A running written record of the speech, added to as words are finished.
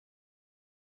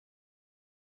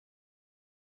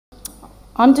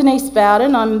I'm Denise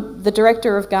Bowden. I'm the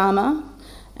Director of Garma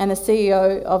and the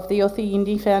CEO of the Yothu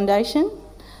Yindi Foundation.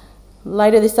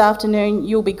 Later this afternoon,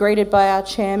 you'll be greeted by our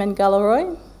Chairman,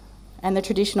 Galaroi, and the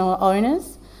traditional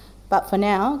owners. But for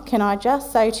now, can I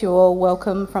just say to you all,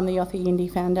 welcome from the Yothu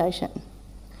Yindi Foundation.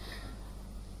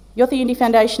 Yothu Yindi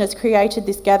Foundation has created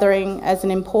this gathering as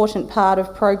an important part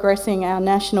of progressing our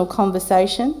national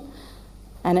conversation,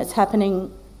 and it's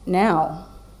happening now.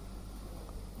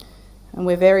 And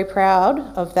we're very proud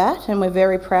of that, and we're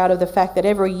very proud of the fact that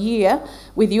every year,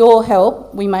 with your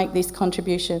help, we make this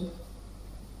contribution.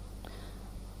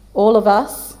 All of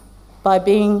us, by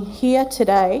being here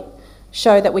today,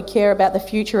 show that we care about the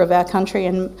future of our country,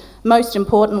 and most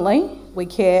importantly, we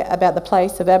care about the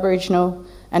place of Aboriginal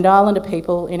and Islander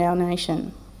people in our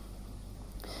nation.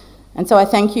 And so I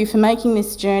thank you for making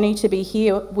this journey to be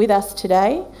here with us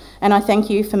today, and I thank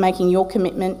you for making your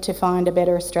commitment to find a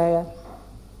better Australia.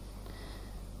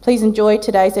 Please enjoy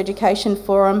today's education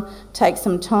forum, take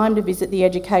some time to visit the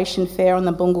education fair on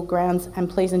the Bungle grounds, and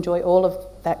please enjoy all of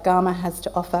that Garma has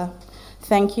to offer.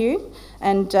 Thank you,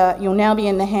 and you'll now be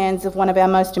in the hands of one of our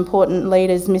most important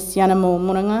leaders, Miss Yananymul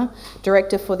Mununggurr,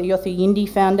 Director for the Yothu Yindi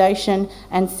Foundation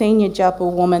and Senior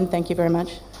Djapirri woman. Thank you very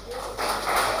much.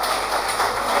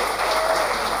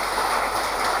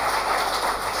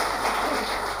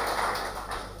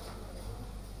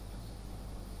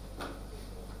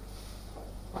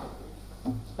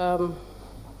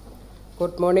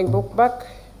 Good morning, Bookmak.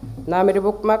 Namiri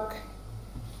Bookmak.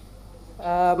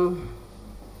 I'm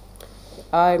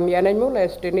Yananymul,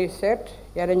 as Denise said,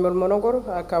 Yananymul Mununggurr.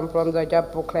 I come from the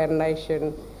Djapirri Clan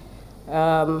Nation.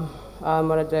 I'm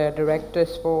one of the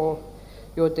directors for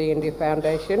Yothu Yindi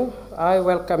Foundation. I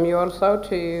welcome you also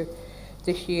to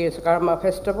this year's Garma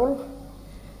Festival.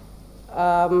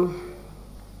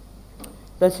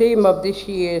 The theme of this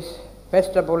year's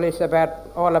festival is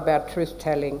all about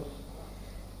truth-telling.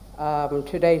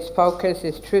 Today's focus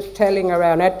is truth-telling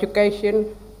around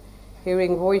education,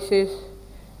 hearing voices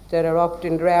that are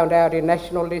often drowned out in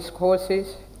national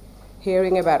discourses,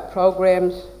 hearing about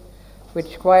programs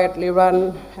which quietly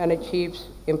run and achieves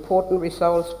important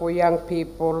results for young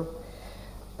people,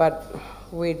 but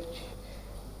which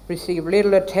receive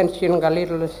little attention or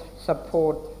little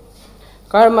support.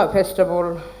 Garma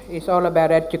Festival is all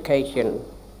about education.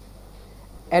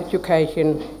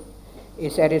 Education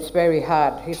is at its very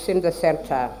heart. It's in the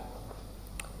center.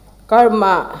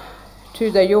 Garma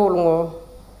to the Yolngu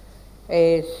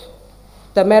is,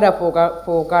 the metaphor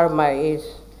for Garma is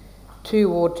two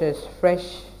waters,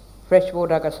 fresh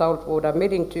water and salt water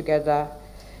meeting together,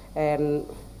 and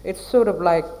it's sort of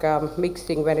like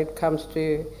mixing when it comes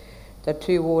to the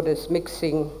two waters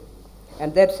mixing,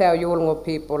 and that's how Yolngu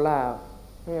people are.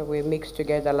 Yeah, we mix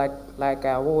together like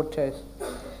our waters.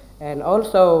 And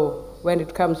also, when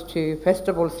it comes to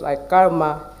festivals like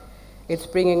Garma, it's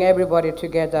bringing everybody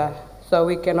together so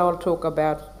we can all talk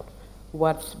about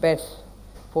what's best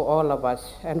for all of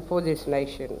us and for this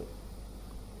nation.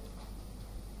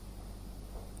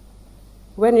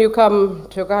 When you come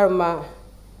to Garma,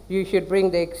 you should bring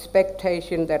the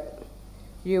expectation that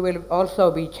you will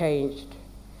also be changed.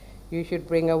 You should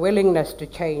bring a willingness to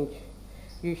change.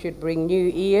 You should bring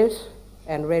new ears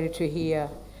and ready to hear,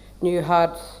 new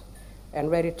hearts and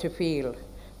ready to feel.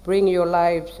 Bring your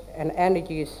lives and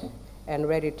energies and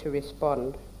ready to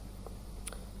respond.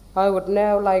 I would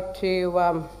now like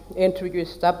to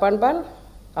introduce Dhapanbal,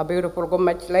 a beautiful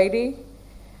Gummach lady,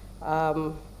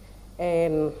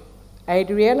 and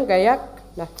Arian Gayak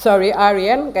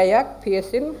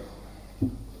Pearson,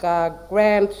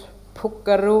 Grant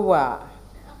Pukarua.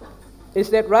 Is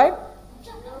that right?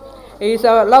 He's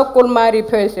a local Māori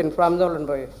person from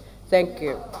Nhulunbuy. Thank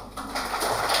you.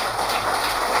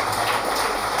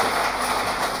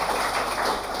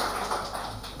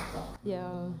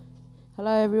 Yeah.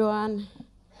 Hello, everyone.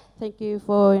 Thank you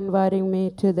for inviting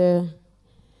me to the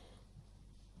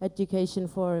Education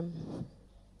Forum.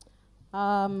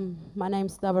 My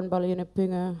name's Dhapanbal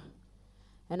Yunupingu,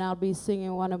 and I'll be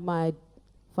singing one of my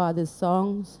father's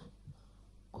songs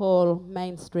called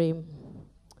Mainstream.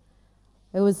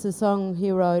 It was the song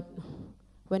he wrote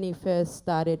when he first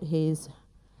started his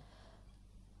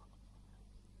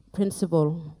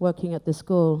principal working at the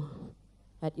school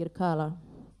at Yirkala.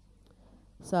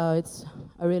 So it's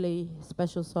a really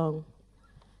special song.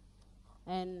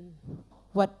 And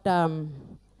what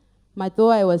my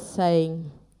Thoai was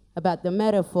saying about the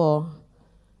metaphor,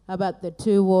 about the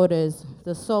two waters,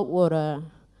 the salt water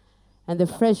and the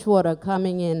fresh water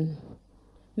coming in,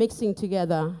 mixing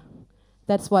together,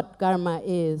 that's what Garma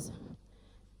is.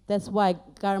 That's why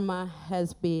Garma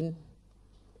has been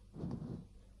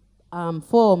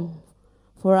formed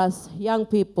for us young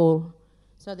people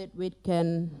so that we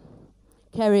can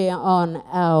carry on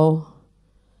our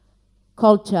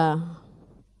culture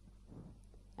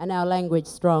and our language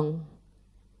strong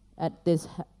at this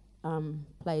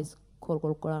place called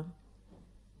Golgotha.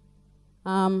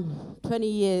 20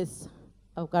 years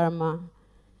of Garma.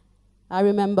 I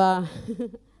remember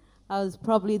I was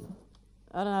probably,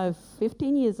 I don't know,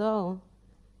 15 years old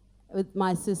with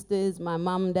my sisters, my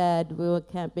mum, dad. We were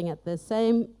camping at the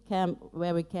same camp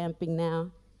where we're camping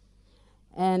now.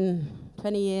 And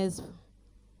 20 years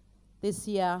this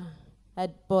year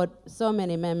had brought so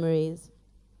many memories.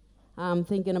 I'm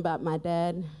thinking about my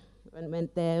dad when I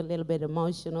went there, a little bit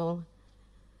emotional.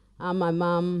 My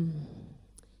mum,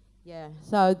 yeah.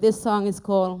 So this song is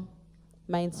called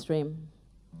Mainstream.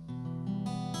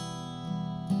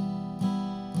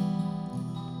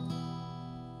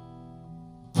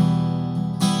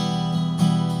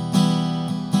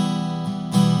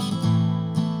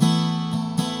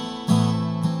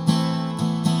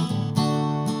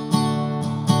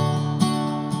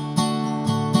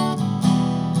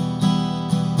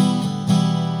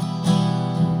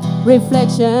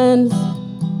 Reflections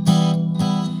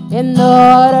in the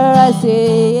water I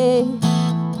see.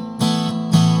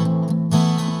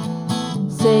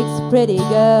 6 pretty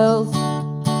girls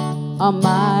on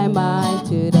my mind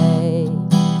today.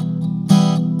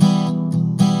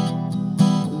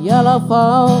 Yellow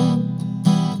foam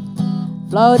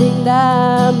floating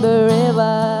down the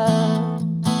river,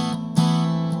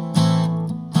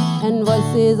 and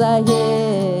voices I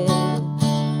hear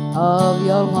of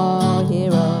your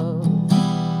heroes.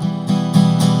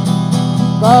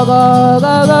 Go, go,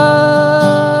 go, go,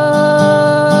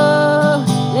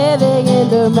 living in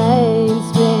the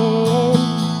mainstream.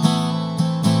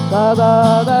 Go,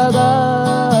 go, go, go,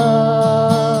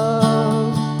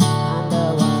 under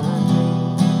one dream.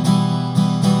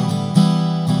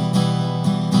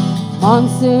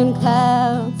 Monsoon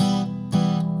clouds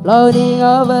floating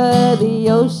over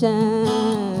the ocean.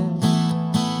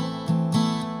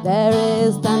 There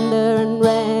is thunder and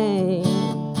rain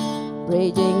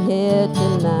raging here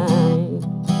tonight.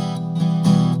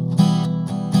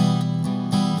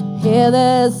 Hear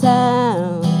the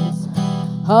sounds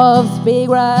of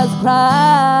speedgrass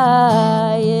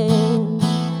crying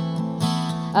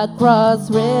across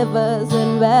rivers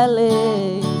and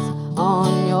valleys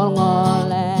on your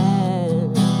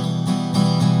land.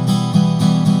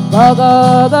 Go,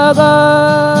 go, go, go,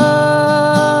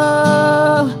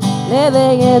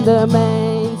 living in the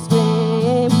mainstream.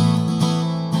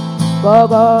 Go,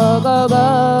 go, go, go,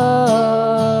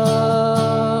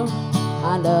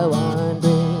 under one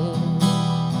dream.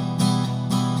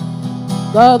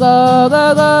 Go, go,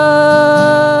 go, go,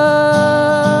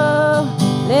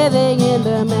 living in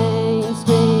the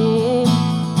mainstream.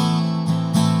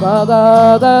 Go,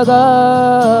 go, go, go,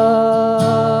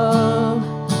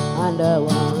 under one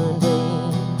dream.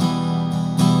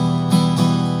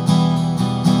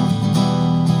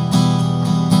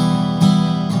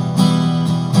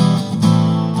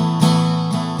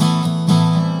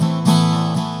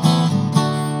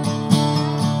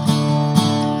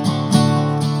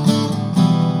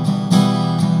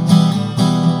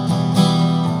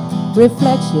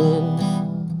 Reflections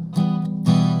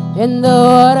in the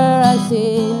water I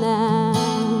see now.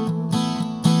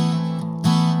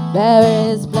 There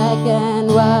is black and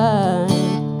white,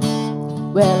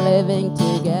 we're living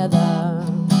together,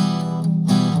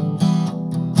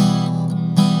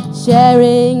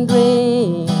 sharing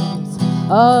dreams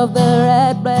of the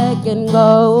red, black and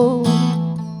gold,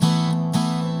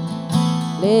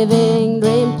 living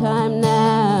dream time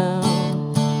now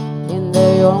in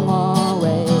the Yolmay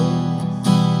way.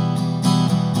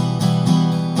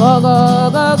 Go, go,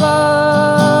 go, go,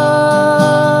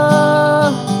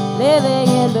 living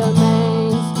in the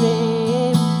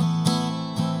mainstream.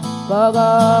 Go,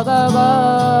 go, go, go,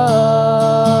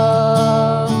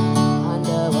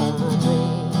 under one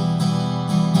dream.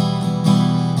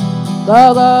 Go,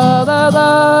 go, go, go,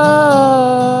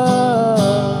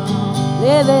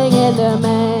 living in the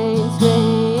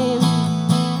mainstream.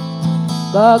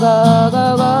 Go, go, go,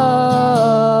 go,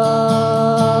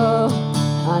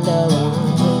 under one.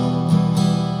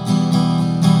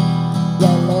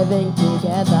 Living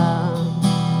together,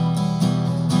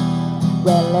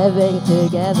 we're living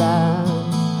together,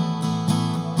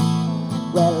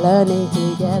 we're learning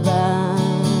together,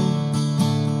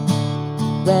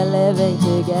 we're living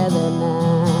together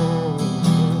now.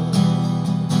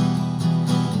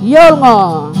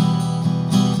 Yolmay,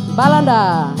 Balanda,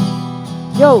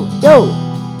 yo, yo,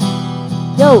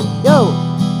 yo, yo,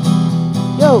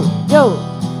 yo, yo,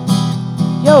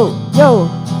 yo, yo.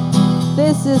 This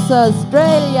This is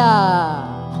Australia.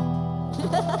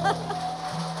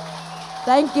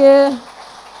 Thank you.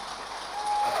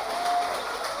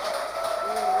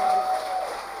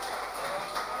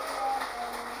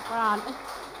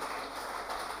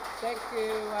 Thank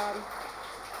you.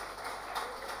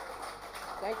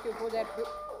 Thank you for that.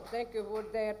 Thank you for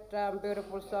that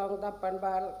beautiful song,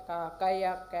 Dhapanbal,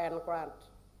 Kayak and Grant.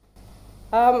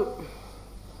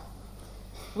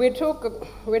 We talk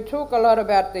a lot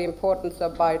about the importance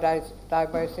of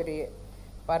biodiversity,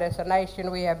 but as a nation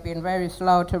we have been very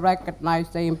slow to recognize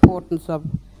the importance of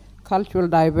cultural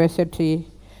diversity.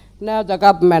 Now the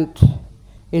government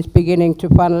is beginning to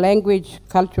fund language,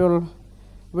 cultural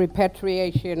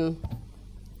repatriation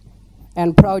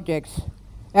and projects.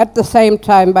 At the same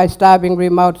time, by starving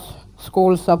remote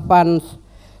schools of funds,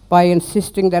 by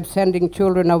insisting that sending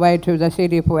children away to the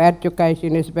city for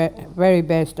education is very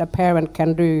best a parent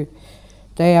can do,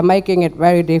 they are making it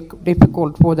very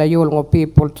difficult for the Yolngu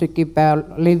people to keep our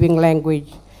living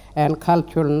language and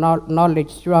cultural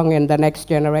knowledge strong in the next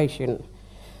generation.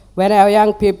 When our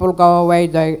young people go away,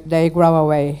 they grow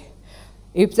away.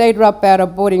 If they drop out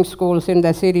of boarding schools in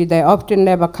the city, they often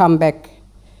never come back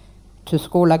to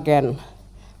school again.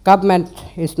 Government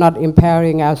is not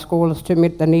empowering our schools to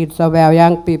meet the needs of our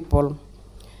young people.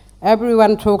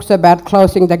 Everyone talks about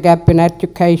closing the gap in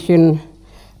education,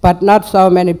 but not so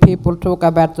many people talk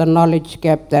about the knowledge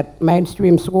gap that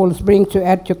mainstream schools bring to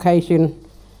education,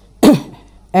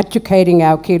 educating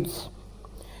our kids.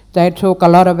 They talk a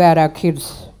lot about our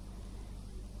kids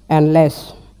and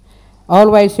less,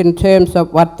 always in terms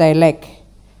of what they lack,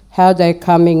 how they're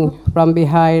coming from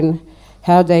behind,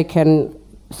 how they can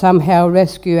somehow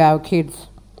rescue our kids.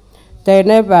 They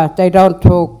don't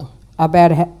talk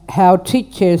about how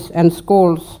teachers and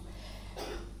schools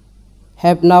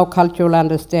have no cultural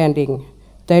understanding.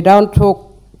 They don't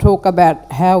talk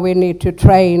about how we need to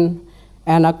train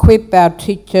and equip our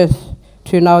teachers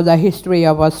to know the history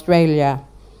of Australia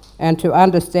and to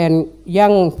understand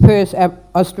young first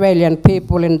Australian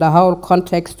people in the whole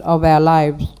context of our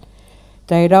lives.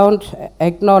 They don't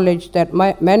acknowledge that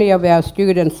many of our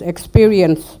students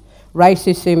experience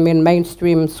racism in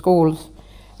mainstream schools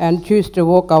and choose to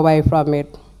walk away from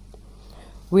it.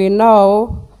 We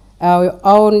know our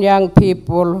own young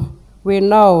people, we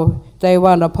know they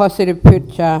want a positive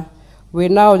future. We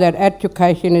know that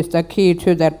education is the key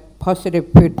to that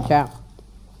positive future.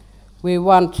 We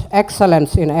want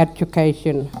excellence in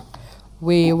education.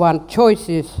 We want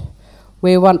choices.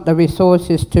 We want the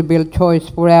resources to build choice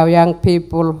for our young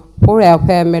people, for our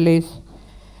families.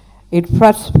 It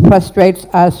frustrates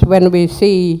us when we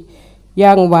see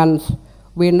young ones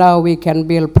we know we can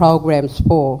build programs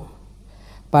for,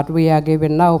 but we are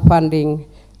given no funding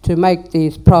to make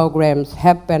these programs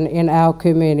happen in our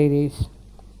communities.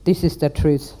 This is the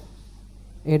truth.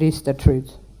 It is the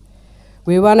truth.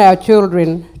 We want our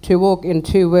children to walk in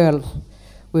two worlds.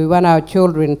 We want our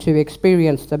children to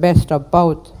experience the best of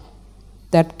both.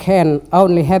 That can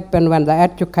only happen when the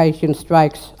education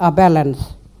strikes a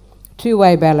balance,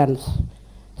 two-way balance.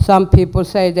 Some people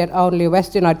say that only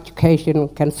Western education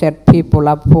can set people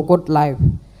up for good life.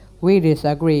 We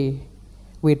disagree.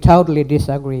 We totally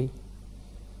disagree.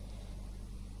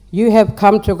 You have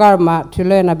come to Garma to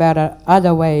learn about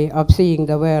another way of seeing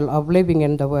the world, of living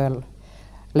in the world.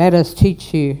 Let us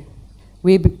teach you.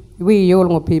 We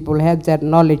Yolngu people have that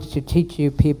knowledge to teach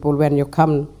you people when you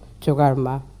come to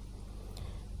Garma.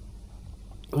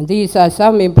 These are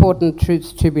some important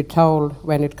truths to be told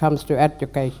when it comes to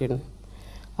education.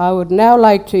 I would now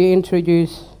like to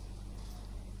introduce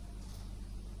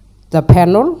the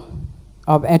panel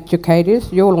of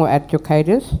educators, Yolngu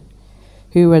educators,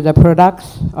 who are the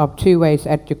products of two-way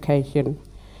education.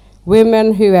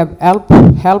 Women who have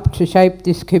helped to shape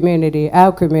this community,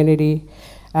 our community,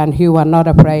 and who are not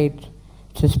afraid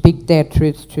to speak their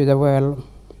truths to the world.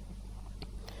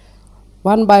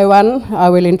 One by one, I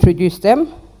will introduce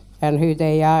them and who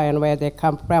they are and where they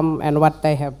come from and what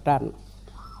they have done.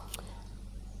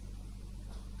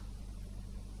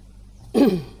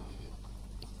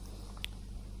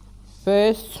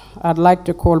 First, I'd like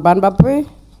to call Banpapuy,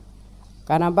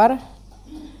 Kanabar.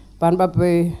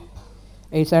 Banpapuy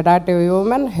is a Rarriwuy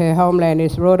woman. Her homeland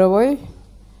is Rarriwuy.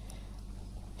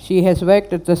 She has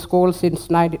worked at the school since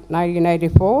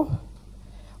 1984.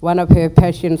 One of her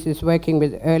passions is working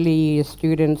with early years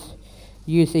students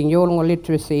using Yolngu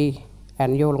literacy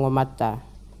and Yolngu mata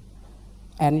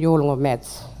and Yolngu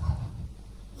maths.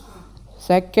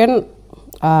 Second,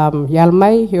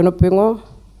 Yalmay, Yunupingu.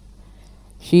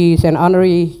 She is an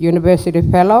honorary university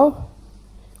fellow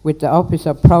with the Office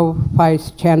of Pro Vice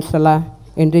Chancellor,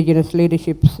 Indigenous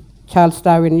Leadership, Charles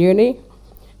Darwin Uni.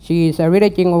 She is a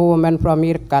Rarriwuy woman from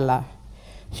Yirrkala.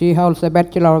 She holds a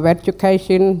Bachelor of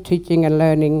Education, Teaching and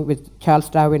Learning with Charles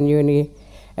Darwin Uni,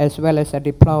 as well as a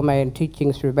Diploma in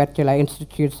Teaching through Bachelor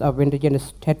Institutes of Indigenous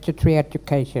Statutory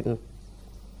Education.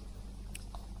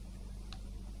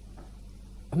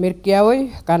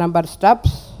 Merrikiwuy, Ganambar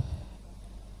Stubbs.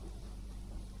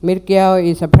 Merrikiwuy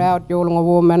is a proud Yolngu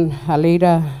woman, a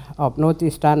leader of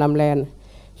Northeast Arnhem Land.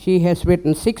 She has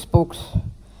written 6 books.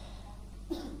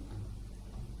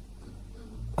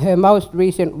 Her most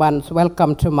recent ones,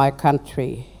 Welcome to My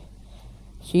Country.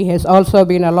 She has also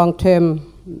been a long-term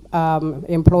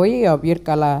employee of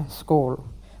Yirrkala School.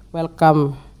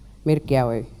 Welcome,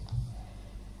 Merrikiwuy.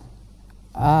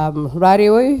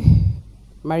 Rarriwuy,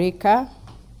 Marika.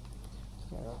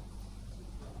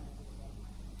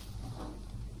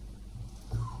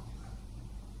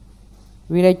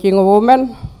 Yunupingu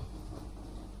woman.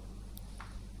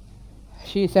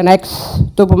 She's an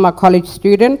ex-Dhapanbal College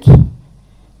student.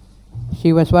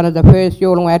 She was one of the first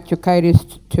Yolngu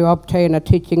educators to obtain a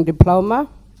teaching diploma.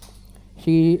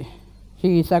 She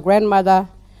is a grandmother,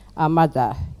 a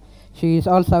mother. She is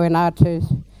also an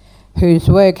artist whose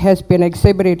work has been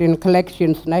exhibited in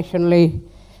collections nationally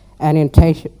and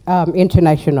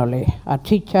internationally, a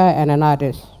teacher and an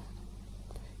artist.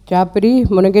 Djapirri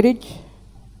Mununggurr,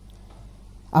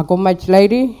 a Gomaj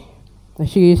lady.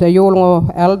 She is a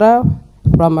Yolngu elder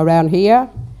from around here,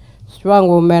 strong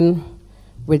woman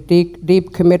with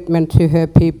deep commitment to her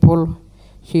people.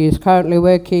 She is currently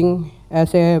working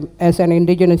as an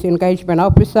Indigenous Engagement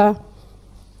Officer.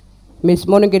 Ms.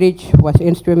 Mununggurr was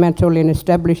instrumental in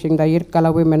establishing the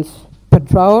Yirrkala Women's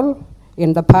Patrol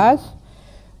in the past,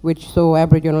 which saw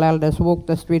Aboriginal elders walk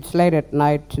the streets late at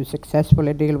night to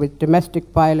successfully deal with domestic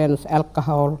violence,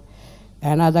 alcohol,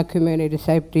 and other community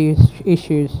safety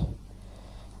issues.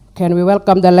 Can we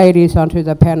welcome the ladies onto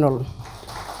the panel?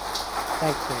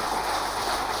 Thank you.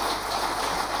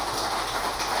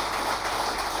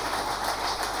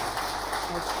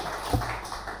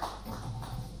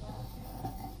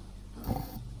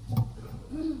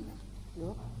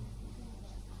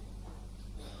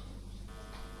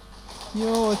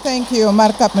 Thank you,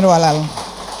 Markap Mirwalal.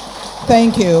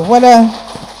 Thank you. What a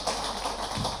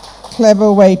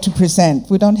clever way to present.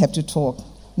 We don't have to talk,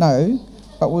 no,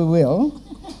 but we will.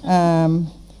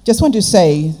 Just want to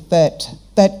say that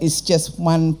that is just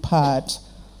one part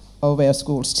of our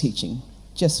school's teaching,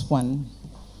 just one.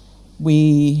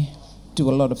 We do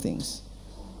a lot of things.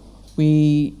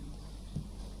 We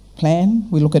plan,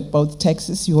 we look at both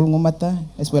texts, Yolngu Mata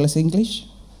as well as English.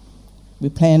 We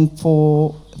plan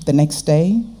for the next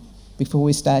day before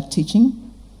we start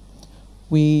teaching.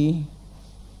 We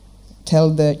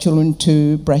tell the children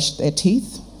to brush their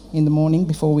teeth in the morning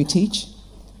before we teach.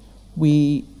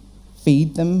 We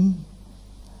feed them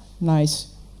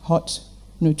nice, hot,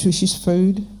 nutritious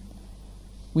food.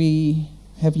 We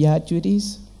have yard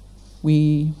duties.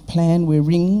 We plan, we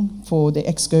ring for the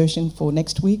excursion for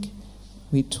next week.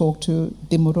 We talk to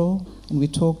Dimuro and we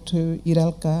talk to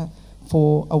Iralka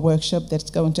for a workshop that's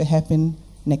going to happen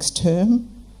next term.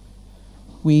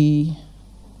 We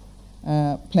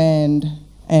planned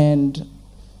and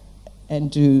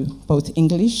do both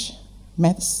English,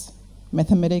 maths,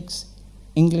 mathematics,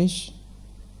 English,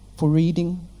 for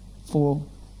reading, for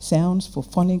sounds, for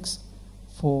phonics,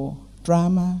 for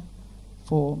drama,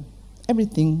 for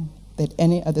everything that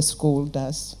any other school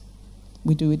does.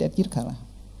 We do it at Yirrkala.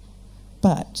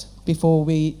 But before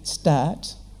we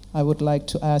start, I would like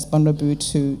to ask Banpapuy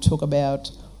to talk about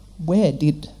where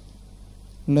did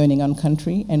learning on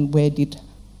country and where did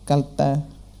Kalta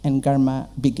and Garma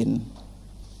begin?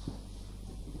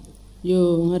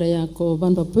 Yo ngaraya ko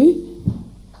Banpapuy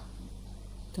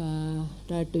ka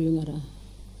tatu ngara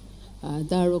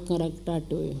daru ngarak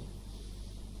tatu.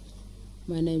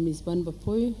 My name is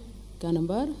Banpapuy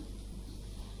Ganambar.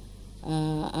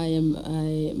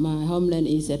 My homeland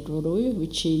is at Rarriwuy,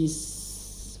 which is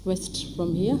west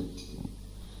from here.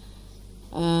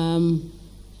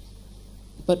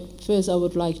 But first I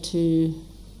would like to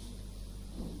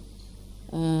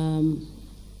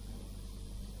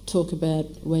talk about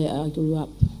where I grew up.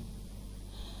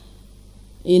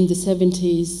 In the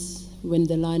 70s, when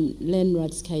the land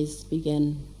rights case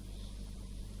began,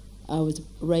 I was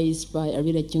raised by a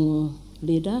Rarriwuy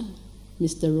leader,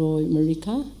 Mr. Roy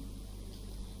Marika,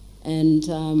 and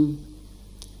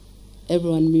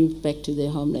everyone moved back to their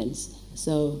homelands.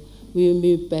 So we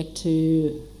moved back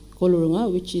to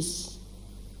Kolurunga, which is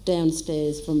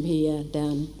downstairs from here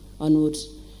down onwards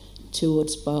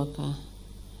towards Baka.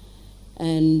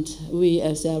 And we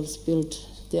ourselves built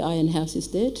the iron houses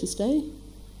there to stay.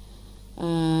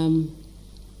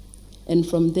 And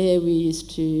from there we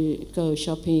used to go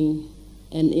shopping,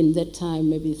 and in that time,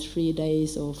 maybe 3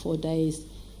 days or 4 days,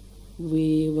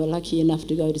 we were lucky enough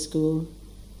to go to school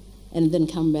and then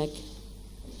come back.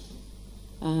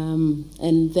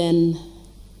 And then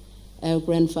our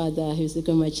grandfather, who's the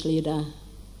Gumach leader,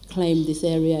 claimed this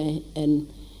area, and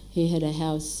he had a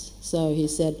house. So he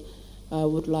said, I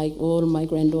would like all my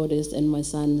granddaughters and my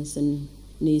sons and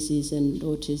nieces and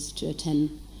daughters to attend.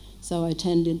 So I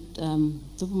attended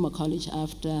Dhapanbal College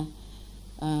after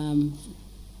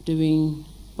doing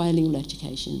bilingual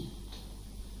education.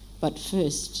 But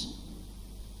first,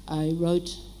 I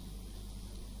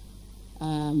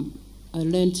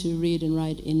learned to read and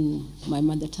write in my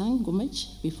mother tongue,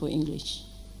 Gumach, before English.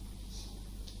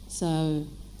 So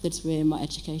that's where my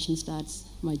education starts,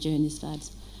 my journey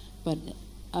starts. But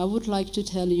I would like to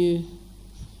tell you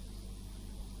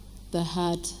the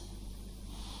heart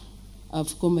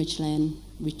of Gumach land,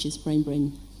 which is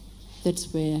Brain.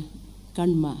 That's where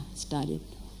Garma started.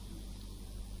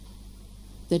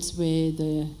 That's where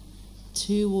the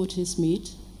two waters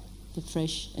meet, the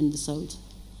fresh and the salt.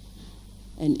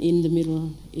 And in the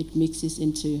middle, it mixes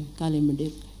into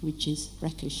Kalimadik, which is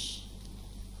brackish.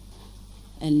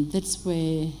 And that's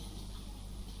where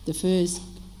the first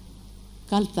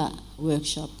Kalta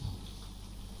workshop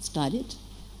started,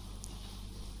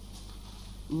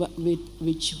 what we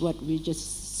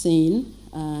just seen.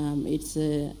 It's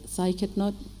a cycad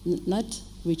nut,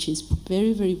 which is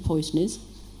very, very poisonous.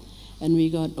 And we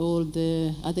got all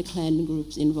the other clan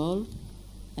groups involved.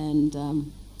 And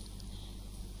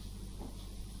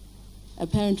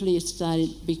apparently it started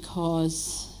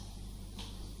because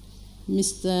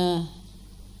Mr.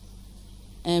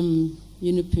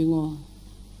 Yunupingu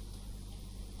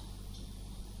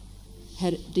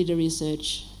did a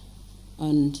research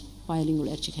on bilingual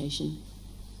education,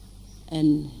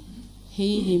 and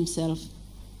he himself,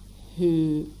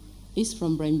 who is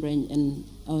from Brain and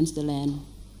owns the land,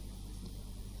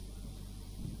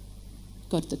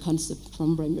 got the concept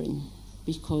from Brain,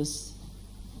 because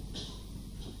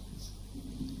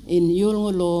in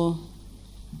Yolngu law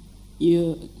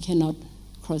you cannot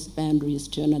cross boundaries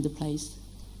to another place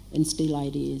and steal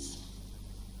ideas.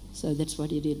 So that's what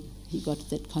he did. He got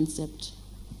that concept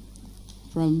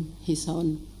from his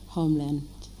own homeland,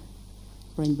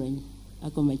 Brain, a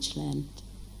Gumach land.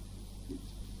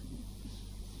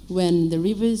 When the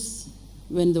rivers,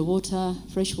 when the water,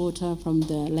 fresh water from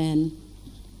the land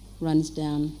runs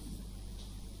down,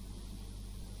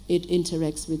 it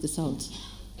interacts with the salt.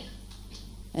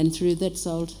 And through that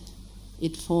salt,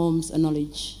 it forms a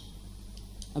knowledge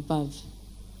above,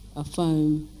 a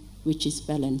foam which is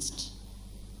balanced.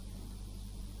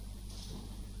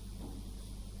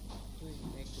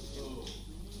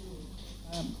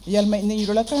 Yalmay ni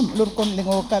yulakam lurkon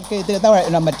lingo ka ke tawar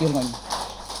na matilngon.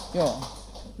 Yo.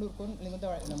 Lurkon lingo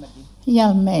tawar na matil.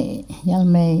 Yalmay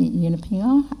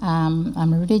Yunupingu.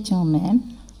 I'm a religious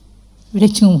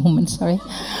woman, sorry.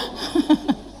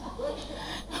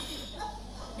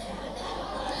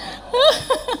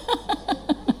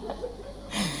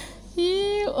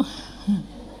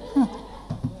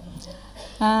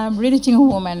 Religious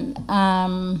woman.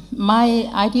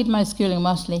 I did my schooling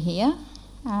mostly here.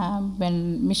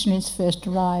 When missionaries first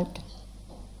arrived,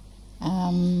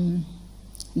 then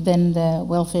the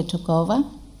welfare took over,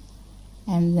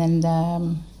 and then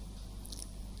the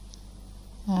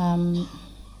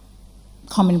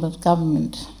Commonwealth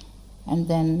government, and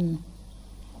then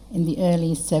in the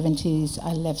early 70s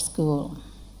I left school.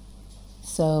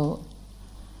 So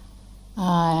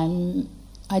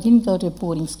I didn't go to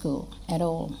boarding school at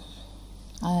all.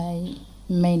 I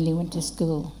mainly went to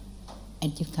school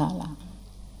at Yukala.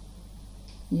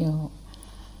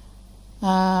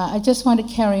 I just want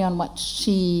to carry on what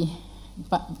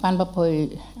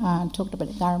Banpapuy talked about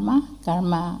Garma.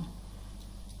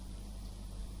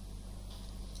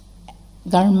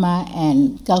 Garma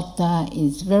and Galta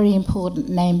is very important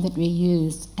name that we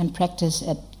use and practice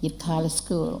at Yukala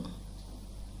school.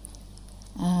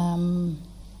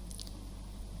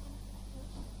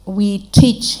 We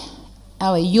teach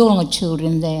our young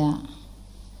children there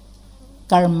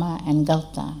Garma and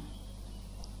Galta,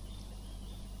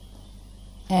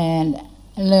 and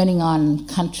learning on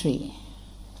country,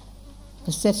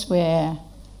 because that's where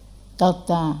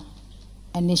Galta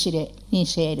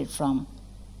initiated from.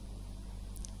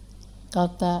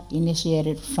 Galta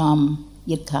initiated from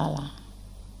Yirkala.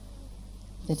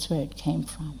 That's where it came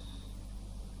from.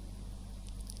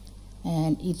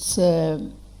 And it's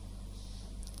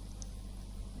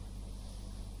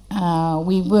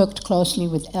we worked closely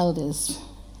with elders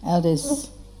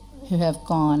who have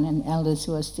gone and elders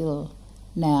who are still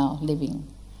now living.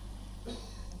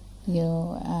 We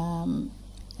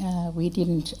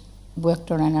didn't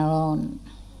work on our own.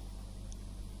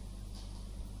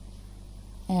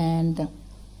 And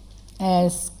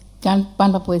as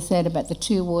Banpapuy said about the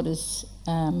two waters,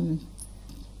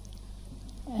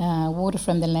 water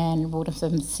from the land, water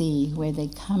from the sea, where they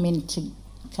come into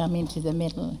the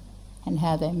middle, and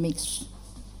how they mix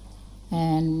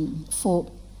and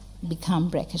become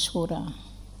brackish water.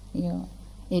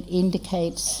 It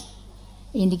indicates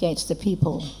the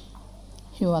people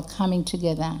who are coming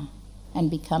together and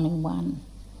becoming one.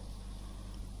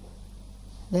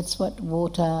 That's what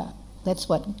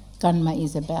Garma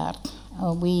is about.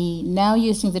 We now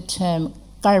using the term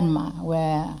Garma,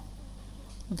 where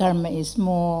Garma is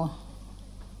more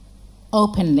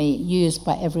openly used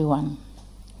by everyone,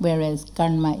 whereas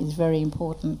Garma is very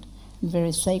important,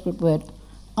 very sacred word,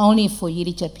 only for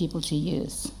Yirritja people to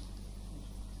use.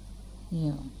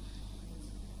 Yeah.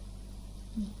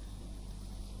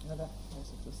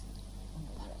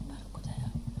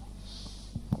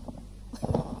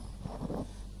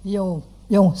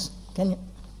 Can you?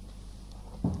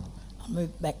 I'll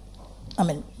move back,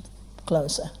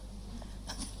 closer.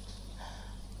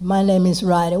 My name is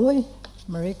Rarriwuy,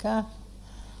 Marika,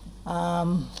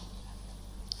 and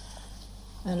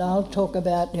I'll talk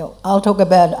about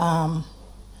the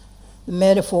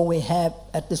metaphor we have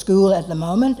at the school at the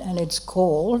moment, and it's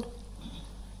called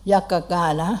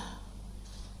Yakagana,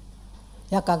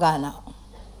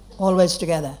 always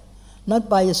together, not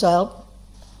by yourself,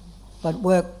 but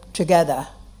work together.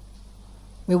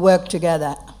 We work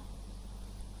together.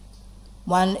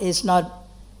 One is not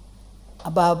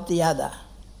above the other.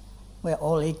 We're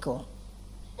all equal.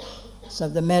 So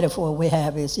the metaphor we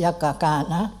have is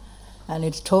Yakagana, and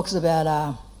it talks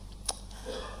about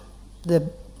the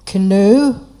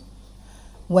canoe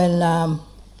when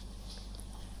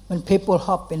people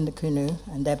hop in the canoe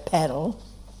and they paddle.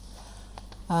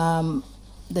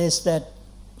 There's that.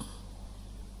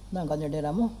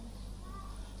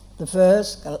 The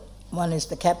first one is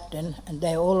the captain, and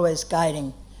they're always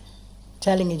guiding,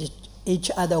 telling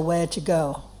each other where to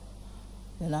go.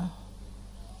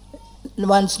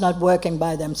 One's not working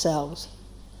by themselves,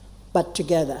 but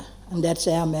together, and that's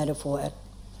our metaphor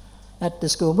at the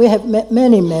school. We have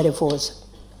many metaphors.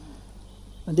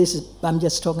 I'm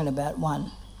just talking about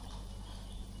one.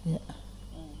 Yeah.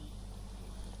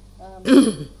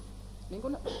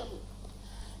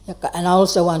 And I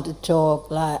also want to talk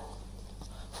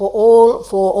for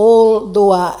all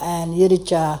Dua and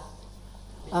Yirritja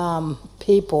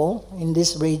people in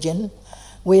this region,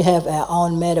 we have our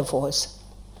own metaphors.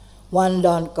 One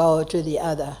don't go to the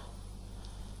other.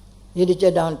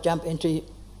 Yirritja don't jump into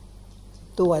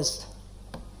Dua's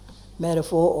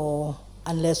metaphor, or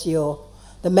unless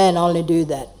the men only do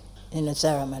that in a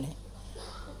ceremony.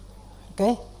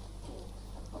 Okay?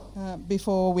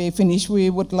 Before we finish, we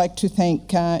would like to thank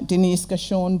Denise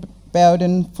Gashorn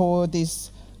Bowden for this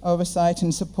oversight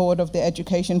and support of the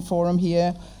Education Forum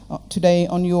here today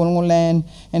on Yolngu land.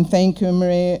 And thank you,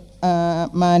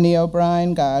 Mani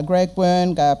O'Brien, Greg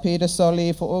Byrne, Peter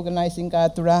Solly for organising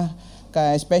Tura,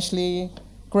 especially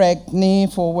Greg Nee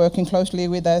for working closely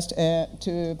with us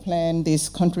to plan this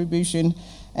contribution.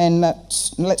 And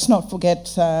let's not forget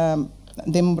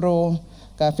Dimbro,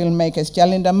 filmmakers,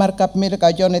 Jalinda Markup,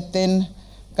 Mirka Jonathan,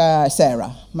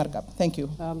 Sarah Markup. Thank you.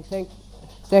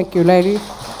 Thank you, ladies.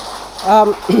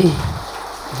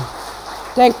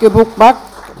 Thank you,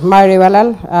 Bookbak, Mary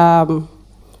Valal.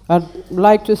 I'd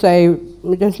like to say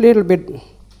just a little bit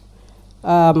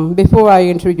before I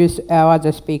introduce our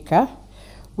other speaker.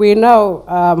 We know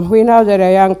that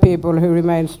our young people who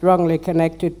remain strongly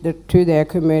connected to their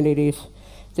communities,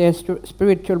 their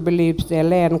spiritual beliefs, their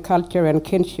land, culture, and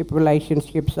kinship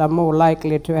relationships are more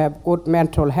likely to have good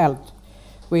mental health.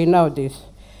 We know this.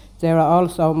 They are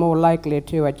also more likely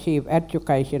to achieve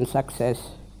education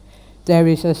success. There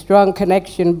is a strong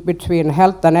connection between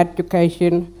health and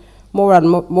education. More and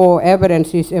more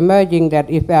evidence is emerging that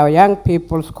if our young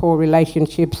people's core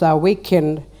relationships are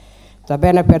weakened, the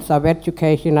benefits of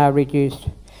education are reduced.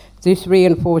 This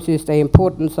reinforces the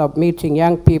importance of meeting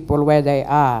young people where they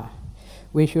are.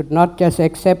 We should not just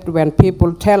accept when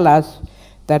people tell us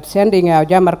that sending our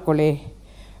Jamarkuli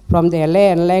from their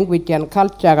land, language, and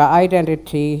culture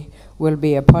identity will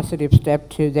be a positive step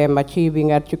to them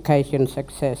achieving education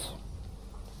success.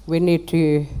 We need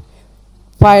to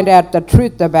find out the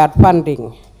truth about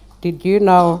funding. Did you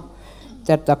know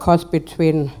that the cost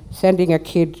between sending a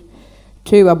kid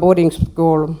to a boarding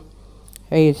school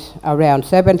is around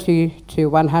 70 to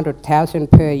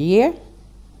 100,000 per year?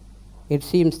 It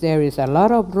seems there is a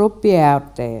lot of rupiah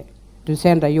out there to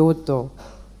send a youth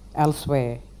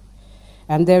elsewhere.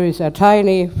 and there is a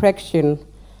tiny fraction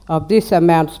of this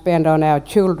amount spent on our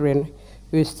children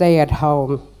who stay at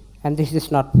home, and this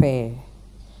is not fair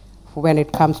when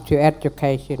it comes to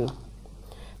education.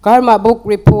 Garma book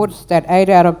reports that 8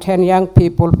 out of 10 young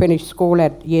people finish school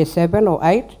at year 7 or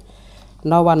 8.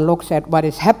 No one looks at what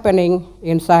is happening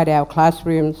inside our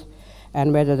classrooms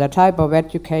and whether the type of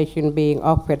education being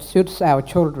offered suits our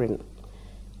children.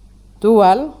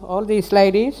 Dual, all these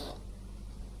ladies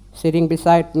sitting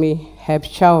beside me have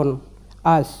shown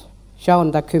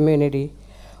the community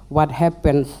what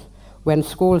happens when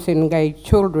schools engage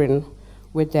children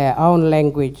with their own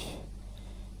language,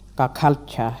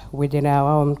 culture within our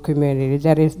own community.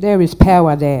 There is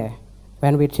power there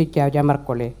when we teach our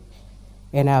Jamarkole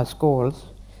in our schools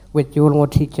with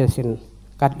Yulngu teachers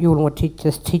got Yulngu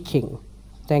teachers teaching.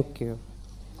 Thank you.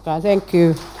 Thank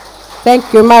you.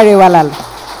 Thank you, Mari Walal.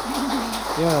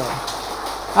 Yeah.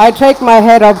 I take my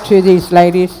hat off to these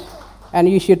ladies, and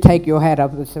you should take your hat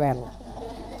off as well.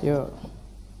 Yeah.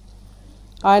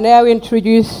 I now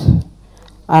introduce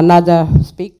another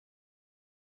speaker.